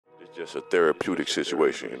just a therapeutic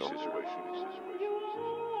situation, you know.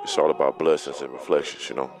 It's all about blessings and reflections,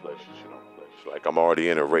 you know. It's like I'm already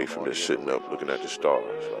in a rate from just sitting up looking at the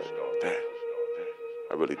stars. Like, damn,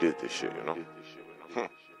 I really did this shit, you know.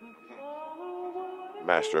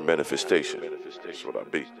 Master of manifestation. That's what I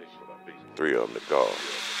be. 3 of them to God.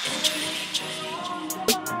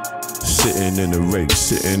 Sitting in the race,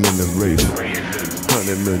 sitting in the race.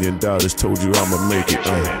 $100 million told you I'ma make it.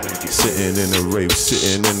 Sitting in the rape,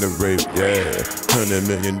 sitting in the rape, yeah. $100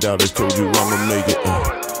 million told you I'ma make it.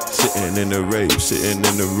 Sitting in the rape, sitting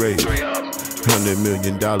in the rape. $100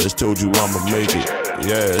 million told you I'ma make it.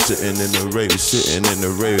 Yeah, sitting in the rape, sitting in the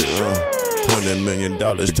rape. $100 million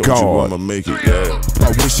told you I'ma make it, yeah. I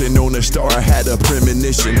wishing on a star, I had a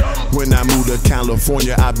premonition. When I moved to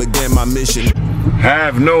California, I began my mission.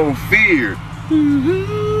 Have no fear.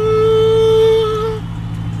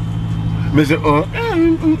 Mr.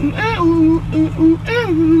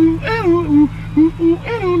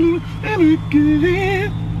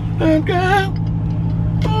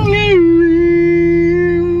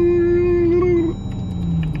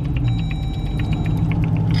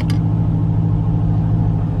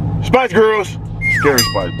 Spice Girls. Scary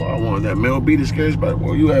Spice Boy. I wanted that Mel B, the Scary Spice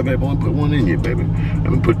Boy. You have everyone put one in you, baby.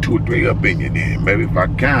 Let me put 2 or 3 up in you then, baby, if I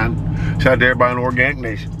can. Shout out to everybody in the Organic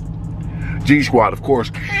Nation. G Squad, of course.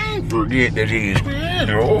 Can't forget the G Squad.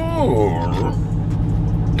 Oh.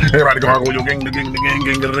 Everybody go hard with your gang, the gang,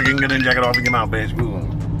 jack it off and get out, bitch. Ooh.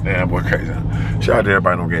 Yeah, boy, crazy. Shout out to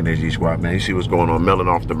everybody in the Organic Nation, G Squad, man. You see what's going on, mailing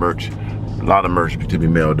off the merch. A lot of merch to be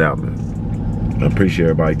mailed out, man. I appreciate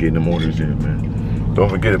everybody getting them orders in, man. Don't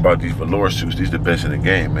forget about these velour suits. These are the best in the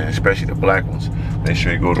game, man, especially the black ones. Make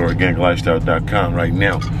sure you go to organiclifestyle.com right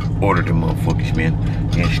now. Order them motherfuckers, man.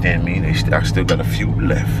 You understand me? I still got a few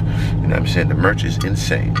left. You know what I'm saying? The merch is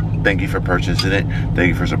insane. Thank you for purchasing it. Thank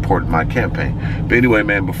you for supporting my campaign. But anyway,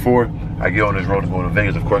 man, before I get on this road to go to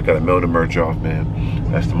Vegas, of course, I got to mail the merch off, man.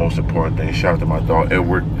 That's the most important thing. Shout out to my dog,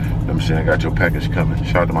 Edward. You know what I'm saying? I got your package coming.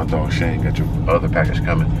 Shout out to my dog, Shane. Got your other package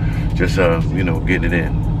coming. Just, you know, getting it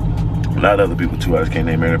in. A lot of other people too. I just can't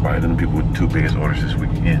name everybody. Them people with the 2 biggest orders this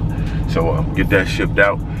weekend. So get that shipped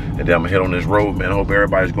out, and then I'm gonna head on this road, man. I hope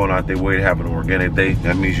everybody's going out their way to have an organic day.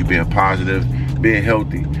 That means you being positive, being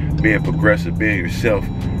healthy, being progressive, being yourself,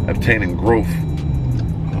 obtaining growth.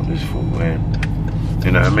 Oh, this fool, man.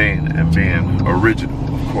 You know what I mean? And being original,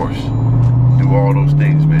 of course. Do all those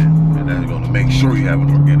things, man. And that's gonna make sure you have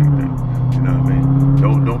an organic day. You know what I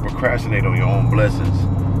mean? Don't procrastinate on your own blessings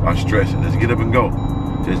by stressing. Just get up and go.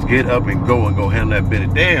 Just get up and go handle that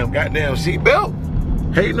bit. Damn, goddamn seatbelt.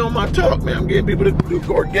 Hating on my talk, man. I'm getting people to do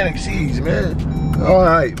organic seeds, man. All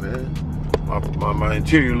right, man. My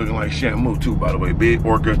interior looking like Shamu too, by the way. Big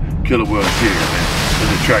Orca killer wheel interior, man. And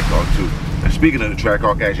the Trackhawk too. And speaking of the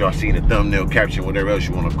Trackhawk, as y'all seen the thumbnail, caption, whatever else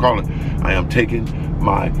you want to call it, I am taking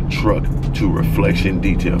my truck to Reflection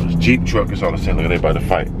Details. Jeep truck is all the same. Look at everybody to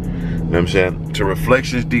fight. You know what I'm saying? To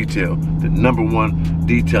Reflectionz Detail, the #1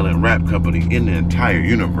 detailing wrap company in the entire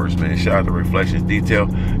universe, man. Shout out to Reflectionz Detail.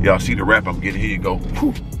 Y'all see the wrap I'm getting? Here you go.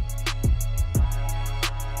 Whew.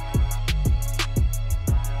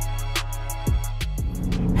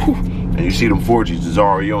 Whew. And you see them 4Gs is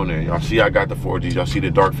already on there. Y'all see I got the 4Gs. Y'all see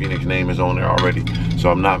the Dark Phoenix name is on there already.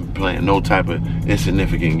 So I'm not playing no type of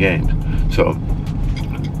insignificant games. So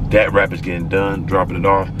that wrap is getting done, dropping it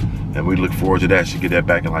off. And we look forward to that. Should get that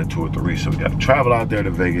back in like 2 or 3. So we got to travel out there to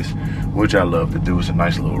Vegas, which I love to do. It's a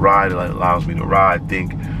nice little ride. It allows me to ride,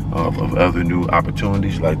 think of other new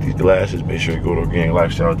opportunities like these glasses. Make sure you go to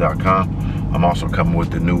organiclifestyle.com. I'm also coming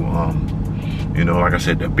with the new, you know, like I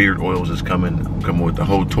said, the beard oils is coming. I'm coming with the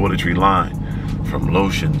whole toiletry line, from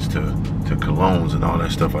lotions to colognes and all that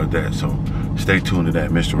stuff like that. So stay tuned to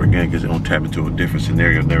that. Mr. Organic is gonna tap into a different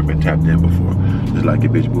scenario, never been tapped in before. Just like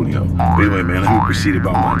your bitch booty hole. But anyway, man, let me proceed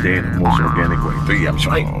about my day in the most organic way. 3, I'm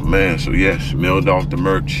trying. Oh man, so yes, mailed off the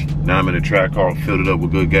merch. Now I'm in the Trackhawk, filled it up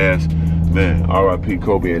with good gas. Man, R.I.P.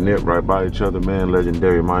 Kobe and Nip right by each other, man.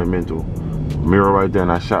 Legendary, monumental. Mirror right there,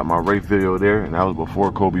 and I shot my rape video there, and that was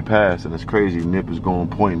before Kobe passed. And it's crazy, Nip is going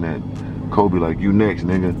pointing at Kobe like, you next,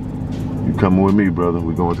 nigga. You coming with me, brother.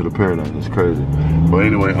 We going to the paradise. It's crazy. But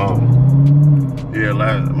anyway, yeah,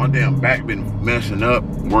 my damn back been messing up,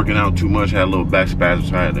 working out too much, had a little back spasms,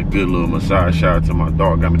 so I had a good little massage. Shout out to my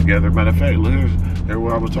dog, got me together. Matter of fact, here's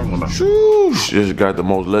what I was talking about. Shoosh. Just got the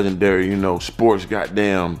most legendary, you know, sports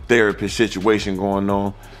goddamn therapist situation going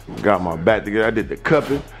on. Got my back together. I did the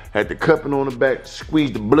cupping. Had the cupping on the back,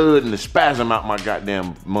 squeezed the blood and the spasm out my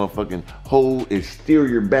goddamn motherfucking whole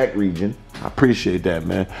exterior back region. I appreciate that,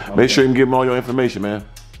 man. Okay. Make sure you can give them all your information, man.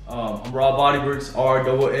 I'm Raw Bodyworks,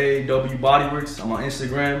 RAAW Bodyworks. I'm on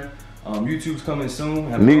Instagram. YouTube's coming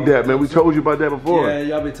soon. Need that, man. We told you about that before. Yeah,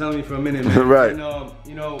 y'all been telling me for a minute, man. Right. And,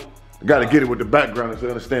 you know, gotta get it with the background so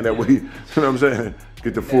understand that you know what I'm saying?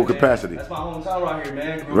 Get the full capacity. That's my hometown right here,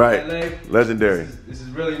 man. Grew Right. up in LA. Legendary. This is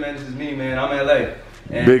really, man, this is me, man. I'm LA.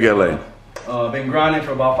 And, Big LA. Been grinding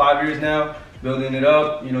for about 5 years now, building it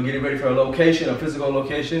up, you know, getting ready for a location, a physical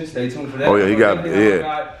location. Stay tuned for that. Oh yeah, you got,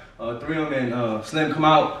 three of them and Slim come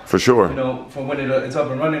out. For sure. You know, from when it's up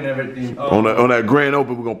and running and everything. On that grand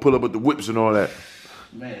open, we're gonna pull up with the whips and all that.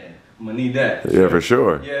 Man, I'm gonna need that. Yeah, for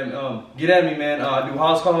sure. Yeah, get at me, man. I do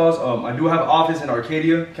house calls. I do have an office in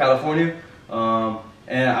Arcadia, California.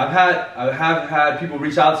 And I have had people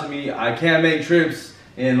reach out to me. I can't make trips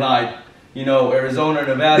in like, you know, Arizona or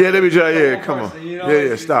Nevada. Yeah, let me try. Yeah, come on. You know,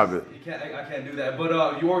 Yeah, stop it. I can't do that.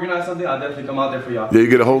 But you organize something, I'll definitely come out there for y'all. Yeah, you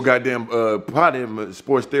get a whole goddamn potty,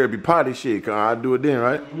 sports therapy potty shit. I'll do it then,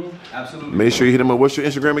 right? Absolutely. Make sure you hit them up. What's your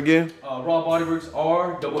Instagram again? Raw Bodyworks,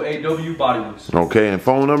 RAAW Bodyworks. Okay, and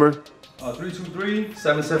phone number?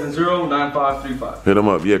 323-770-9535. Hit them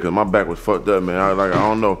up, yeah, cause my back was fucked up, man. I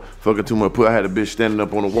don't know, fucking too much. I had a bitch standing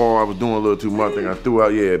up on the wall. I was doing a little too much. I think I threw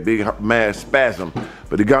out, yeah, big mad spasm.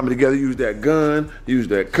 But he got me together. Used that gun, used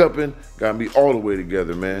that cupping, got me all the way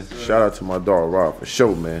together, man. Shout out to my dog Rob for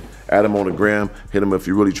sure, man. Add him on the gram. Hit him up if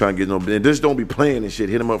you really trying to get no business. Just don't be playing and shit.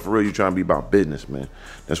 Hit him up for real. You trying to be about business, man.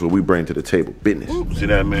 That's what we bring to the table, business. See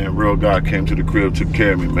that, man? Real guy came to the crib, took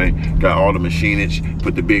care of me, man. Got all the machinage,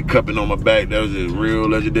 put the big cupping on my back. That was a real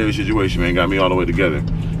legendary situation, man. Got me all the way together.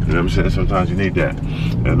 You know what I'm saying? Sometimes you need that.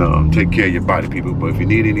 And take care of your body, people. But if you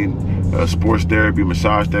need any sports therapy,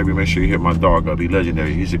 massage therapy, make sure you hit my dog up. He's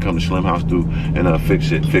legendary. He used to come to Slim House too and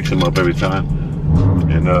fix him up every time.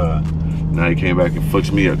 And now he came back and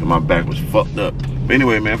fixed me up because my back was fucked up. But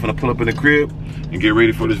anyway, man, I'm gonna pull up in the crib and get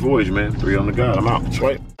ready for this voyage, man. 3 on the God. I'm out.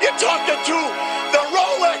 Swipe. You're talking to the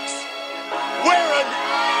Rolex wearing,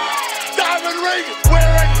 diamond ring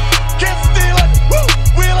wearing, kiss stealing, woo,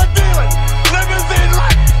 wheeling dealing, limousine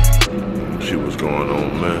life. See what's going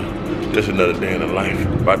on, man. Just another day in the life.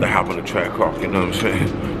 About to hop on the Trackhawk, you know what I'm saying?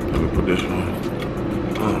 Let me put this one.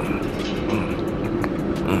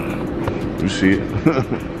 You see it?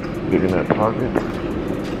 Look in that pocket.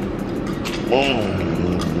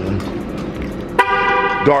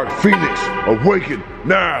 Dark Phoenix, awaken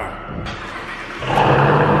now.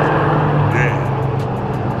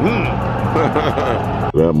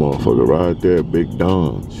 That motherfucker right there, Big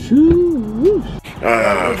Don.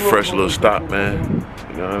 Fresh little stop, man.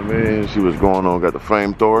 You know what I mean? See what's going on. Got the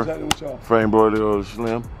flamethrower, flamethrower,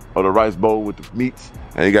 Slim, or the rice bowl with the meats.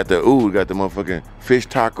 And you got the, we got the motherfucking fish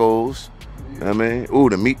tacos. You know what I mean? Ooh,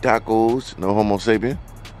 the meat tacos. No homo sapien.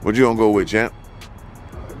 What you gonna go with, champ?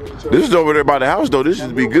 This is over there by the house, though. This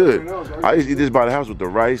should be good. I used to eat this by the house with the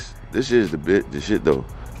rice. This is the shit, though.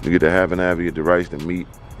 You get the half and half, you get the rice, the meat.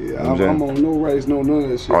 Yeah, I'm on no rice, no none of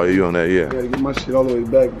that shit. Oh, you on that, yeah. I gotta get my shit all the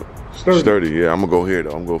way back. Sturdy, yeah. I'm gonna go here,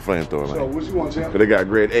 though. I'm gonna go flamethrower, man. So, what you want, champ? Cause they got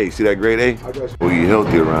grade A. See that grade A? I got you. We eat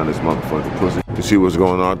healthy around this motherfucking pussy. You see what's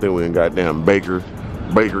going on? I think we in goddamn Baker,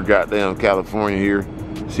 goddamn California here.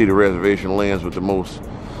 See the reservation lands with the most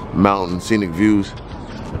mountain scenic views.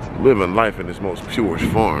 Living life in its most purest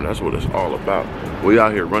form. That's what it's all about. We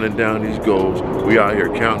out here running down these goals. We out here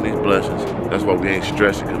counting these blessings. That's why we ain't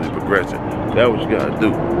stressing, because we're progressing. That's what you gotta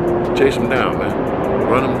do. Chase them down, man.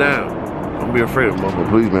 Run them down. Don't be afraid of them, motherfucker.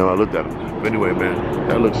 Please, man, I looked at them. But anyway, man,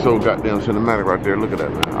 that looks so goddamn cinematic right there. Look at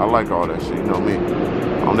that, man. I like all that shit, you know me.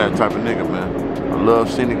 I'm that type of nigga, man. I love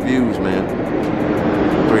scenic views, man.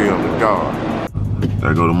 3 on the guard.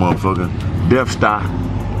 There go the motherfucking Death Star.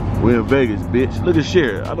 We in Vegas, bitch. Look at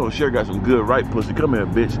Cher. I know Cher got some good right pussy. Come here,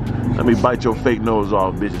 bitch. Let me bite your fake nose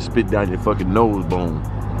off, bitch, and spit down your fucking nose bone.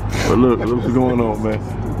 But look what's going on, man.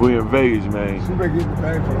 We in Vegas, man. She better get the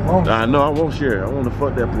bag for the moment. I know, I won't share. I want to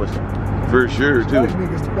fuck that pussy. For sure, too.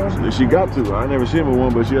 She got to. I never seen her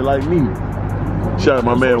one, but she like me. Shout out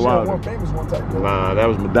my man Wilder. Nah, that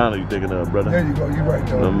was Madonna you thinking of, brother. There you go, you right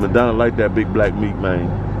though. Madonna like that big black meat, man.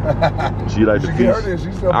 She like the piece.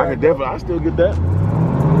 I can definitely, I still get that. You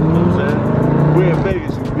know what I'm saying? We in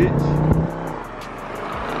Vegas, you bitch.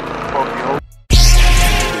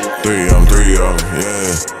 I'm 3 of them,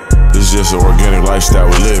 yeah. This is just an organic lifestyle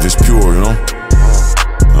we live. It's pure, you know? I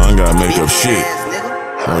ain't gotta make up shit.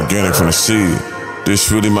 Organic from the seed.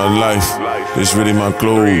 This really my life. This really my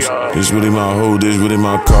clothes. This really my hoe. This really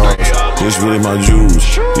my cars. This really my jewels.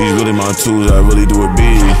 These really my tools. I really do it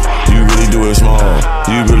big. You really do it small.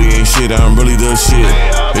 You really ain't shit. I'm really the shit.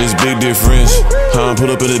 It's big difference. I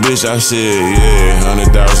pull up in the bitch. I said, yeah,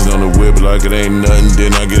 100,000 on the whip like it ain't nothing.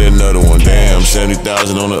 Then I get another one. Damn,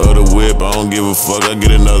 70,000 on the other whip. I don't give a fuck. I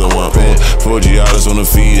get another one. $40 on the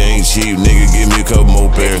feed ain't cheap. Nigga, give me a couple more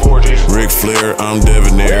pair. Ric Flair, I'm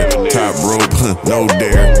debonair. Top rope, no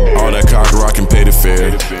dare. All that cock rock and pay the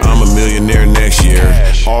fare. I'm a millionaire next year.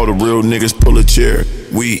 All the real niggas pull a chair.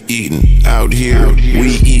 We eatin' out here.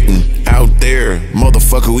 We eatin' out there.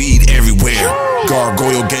 Motherfucker, we eat everywhere.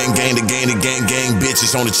 Gargoyle gang, gang, the gang,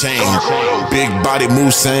 bitches on the chain. Big body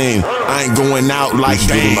move same. I ain't going out like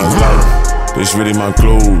game. This really my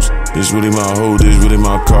clothes. This really my hoe. This really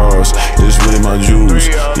my cars. This really my jewels.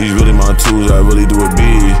 These really my tools. I really do it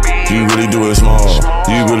big. You really do it small.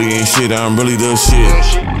 You really ain't shit. I'm really the shit.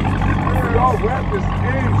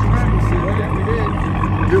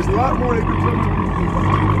 There's a lot more they can do. We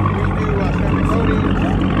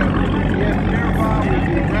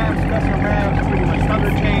do coding, custom raps, pretty much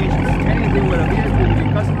color change, anything with a vehicle, we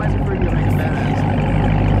can customize it for you and make it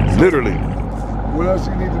badass. Literally. What else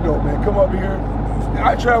you need to know, man? Come up here.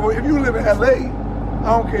 I travel, if you live in LA, I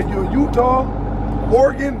don't care, you're in Utah,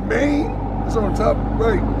 Oregon, Maine, it's on the top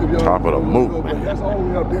right. Top of the moon, man. That's all the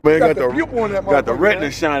way up there. Man, got the retina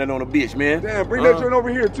shining on the bitch, man. Damn, bring that joint over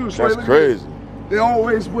here too. That's crazy. They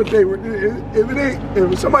always what they were.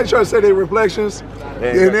 If somebody try to say they Reflectionz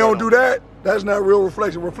and they don't do that, that's not real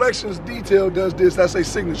Reflection. Reflectionz detail does this. That's a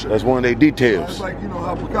signature. That's one of their details. That's like, you know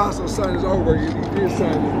how Picasso signed his artwork. He did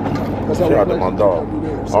sign it. That's how shout out to my dog,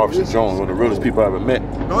 Officer Jones, one of the realest people I ever met.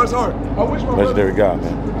 No, it's hard. I wish my legendary guy,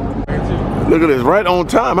 man. Look at this, right on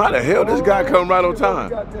time. How the hell this guy come right on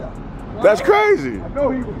time? That's crazy. I know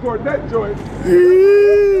he recorded that joint.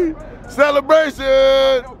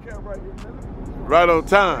 Celebration. Right on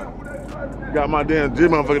time. Got my damn G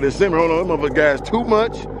motherfucker this simmer. Hold on, this motherfucker gas too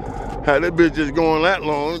much. Had that bitch just going that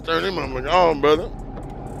long. Turn this motherfucker on, brother.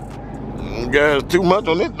 Gas too much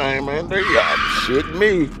on this thing, man. There you go. Shit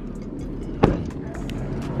me.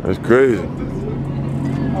 That's crazy.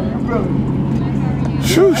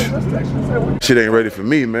 Shoosh. Shit ain't ready for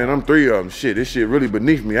me, man. I'm 3 of them. Shit, this shit really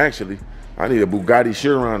beneath me, actually. I need a Bugatti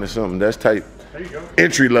Chiron or something. That's type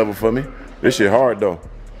entry level for me. This shit hard, though.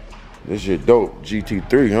 This shit dope.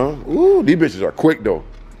 GT3, huh? Ooh, these bitches are quick though.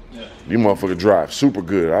 Yeah. These motherfuckers drive super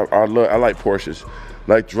good. I like Porsches.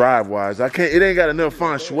 Like drive wise. It ain't got enough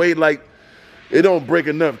feng shui, like it don't break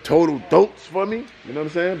enough total dotes for me. You know what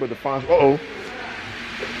I'm saying? But the feng shui, What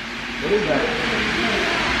is that?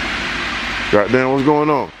 Goddamn, what's going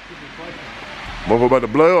on? Motherfucker about to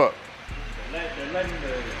blow up.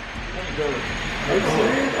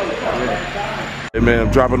 Hey man, I'm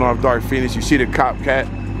dropping off Dark Phoenix. You see the cop cat.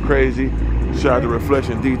 Crazy. Shout out to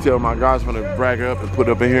Reflection Detail. My guys gonna brag it up and put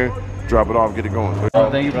it up in here, drop it off, get it going.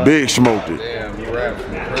 Thank you, bro. Big smoked it. Damn, you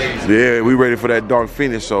rapping crazy. Yeah, we ready for that Dark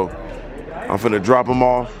Phoenix, so I'm finna drop them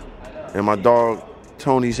off in my dog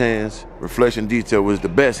Tony's hands. Reflection Detail was the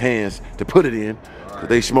best hands to put it in, cause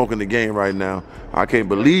they smoking the game right now. I can't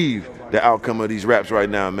believe the outcome of these raps right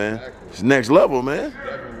now, man. It's next level, man.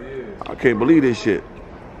 I can't believe this shit.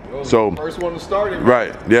 So first one to start it.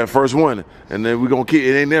 Right, yeah, first one, and then we're gonna keep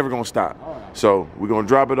it. Ain't never gonna stop. So we're gonna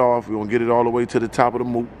drop it off. We're gonna get it all the way to the top of the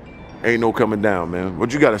moot. Ain't no coming down, man.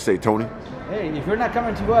 What you gotta say, Tony? Hey, if you're not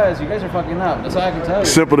coming to us, you guys are fucking up. That's all I can tell you.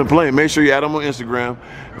 Simple and plain. Make sure you add them on Instagram.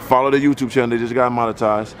 Follow the YouTube channel. They just got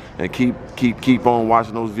monetized, and keep on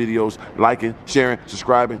watching those videos, liking, sharing,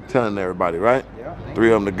 subscribing, telling everybody. Right? Yeah.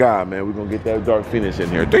 3 of them to God, man. We're gonna get that Dark Phoenix in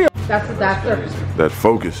here. That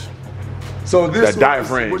focus. So this that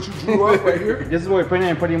diaphragm. What you drew up right here? This is what we're putting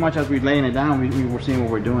in pretty much as we're laying it down. We were seeing what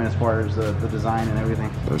we're doing as far as the design and everything.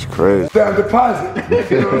 That's crazy. Down deposit.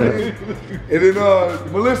 You know what I mean? And then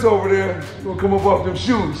Melissa over there gonna come up off them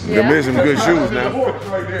shoes. Yeah. Them is some good shoes now.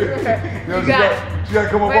 Right there. You know, she got to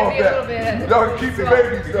come up off that. Y'all can keep the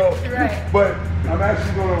babies though. Right. But I'm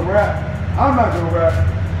actually gonna rap. I'm not gonna rap.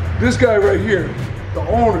 This guy right here, the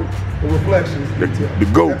owner of Reflectionz. The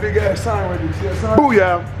GOAT. That big ass sign right there. You see that sign?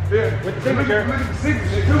 Booyah. Yeah, with the signature. Look at the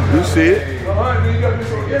signature too. You see it.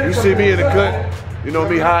 You see me in the cut. You know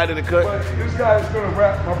me hiding in the cut. But this guy is gonna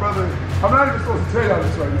rap, my brother. I'm not even supposed to tell y'all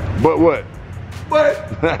this right now. But what? But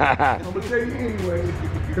I'm gonna tell you anyway,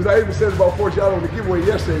 because I even said about $40 on the giveaway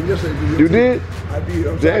yesterday. You did? I did.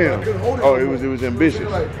 I'm damn. I couldn't hold it. Oh, it was ambitious.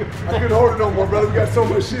 Like, I couldn't hold it no more, brother. We got so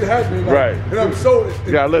much shit happening. Like, right. And I'm so.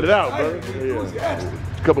 You gotta let it out, brother. Yeah.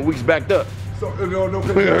 A couple weeks backed up. So, no, load,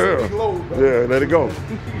 yeah, let it go.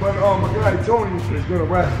 But my guy Tony is gonna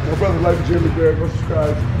rap. My brother like Jimmy Bear, go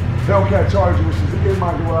subscribe. TALLGUYCARREVIEWS, which is in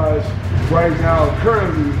my garage right now,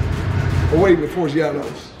 currently awaiting the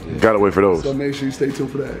Forgiatos. Gotta wait for those. So make sure you stay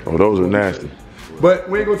tuned for that. Oh, those are nasty. But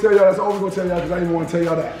we ain't gonna tell y'all, that's all we're gonna tell y'all because I didn't want to tell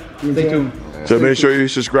y'all that. Stay tuned. So make sure you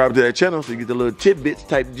subscribe to that channel so you get the little tidbits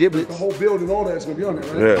type giblets. The whole building, all that's gonna be on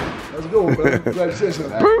there, right? Yeah. That's a good one, brother. Glad you said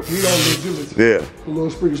something. Need all the giblets. Yeah. A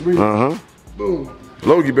little sprinkle. Boom.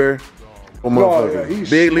 Logie Bear. Oh, motherfucker. Yeah,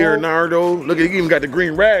 Big Leonardo. Look at, he even got the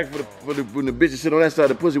green rag for the when the bitches sit on that side of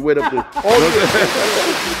the pussy wet up the.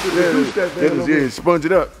 Yeah, sponge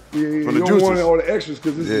it up. Yeah, from you the don't juices. want all the extras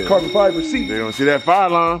because this is carbon fiber seat. They don't see that fire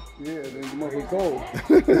line. Yeah, then the motherfucker's cold.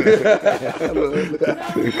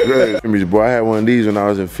 Crazy. Boy, I had one of these when I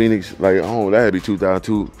was in Phoenix. Like, oh, that had to be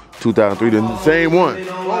 2002, 2003. The same one.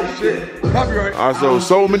 Oh shit. Copyright. I sold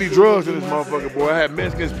so many drugs in this motherfucker, boy. I had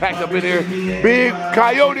Mexicans packed up in there. Big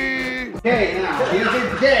coyote. Okay, now, here's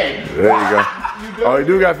 50K. There you go. Oh, you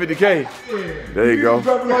do got 50K. There you go.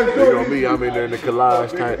 There you go, me. I'm in there in the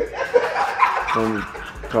collage type.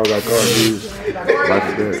 TALLGUYCARREVIEWS.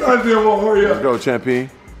 Let's go, champion.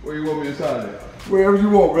 Where you want me to sign it? Wherever you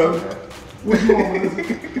want, brother. What you want, Melissa?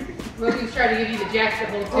 Logan's trying to give you the jacks to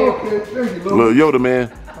hold too. Okay, thank you, Little Yoda, man.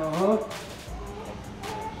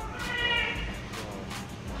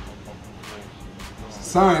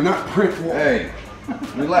 Sign, not print. Hey,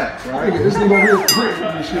 relax, all right? This thing over here is print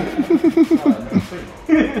and shit.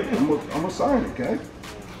 I'm gonna sign it, okay?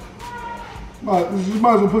 You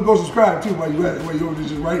might as well go subscribe too while you at it, while you're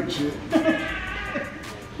just writing shit.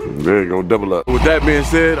 There you go, double up. With that being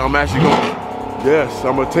said, I'm actually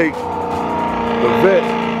I'm gonna take the vet.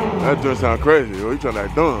 That doesn't sound crazy, yo. You trying to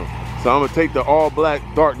act dumb. So I'm gonna take the all black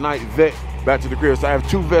Dark Knight vet back to the crib. So I have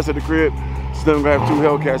 2 vets at the crib. Still gonna have 2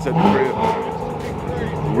 Hellcats at the crib.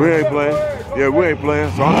 We ain't playing. Yeah, we ain't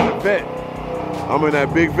playing. So I'm in the vet. I'm in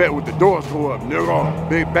that big vet with the doors go up, nigga.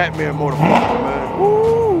 Big Batman motherfucker, man.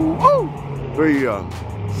 Woo, woo. 3 of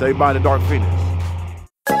them. Say bye to Dark Phoenix.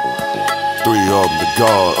 3 of them, the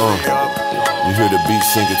God, You hear the beat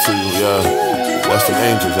singing to you, yeah. That's them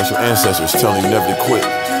angels, that's your ancestors telling you never to quit.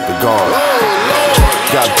 The God.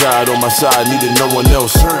 Got God on my side, needed no one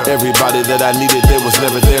else. Everybody that I needed, they was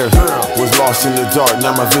never there. Was lost in the dark,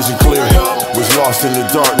 now my vision clear. Was lost in the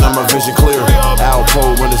dark, now my vision clear.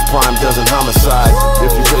 Alpo when his prime doesn't homicide.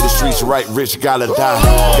 If you play the streets right, rich gotta die.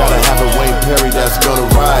 Gotta have a Wayne Perry that's gonna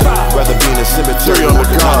ride. Rather be in a cemetery on the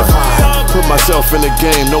God. Put myself in the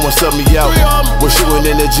game, no one sub me out. Was shooting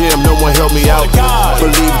in the gym, no one helped me out.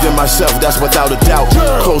 Believed in myself, that's without a doubt.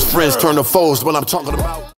 Close friends turn to foes when I'm talking about.